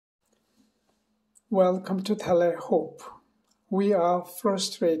Welcome to TeleHope. We are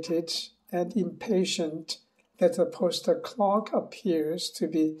frustrated and impatient that the postal clock appears to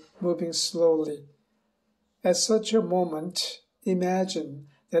be moving slowly. At such a moment, imagine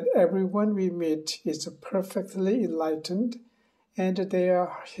that everyone we meet is perfectly enlightened and they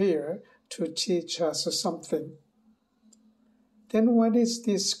are here to teach us something. Then what is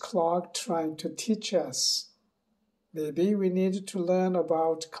this clock trying to teach us? Maybe we need to learn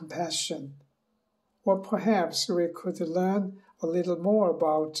about compassion. Or perhaps we could learn a little more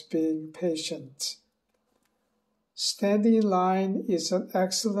about being patient. Standing in line is an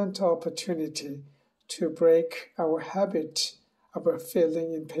excellent opportunity to break our habit of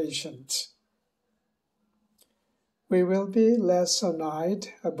feeling impatient. We will be less annoyed,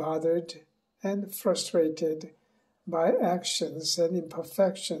 bothered, and frustrated by actions and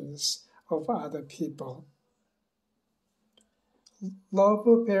imperfections of other people. Love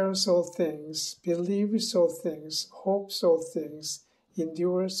bears all things, believes all things, hopes all things,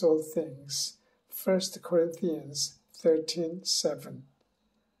 endures all things. 1 Corinthians 13:7.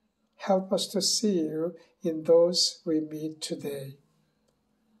 Help us to see you in those we meet today.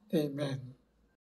 Amen.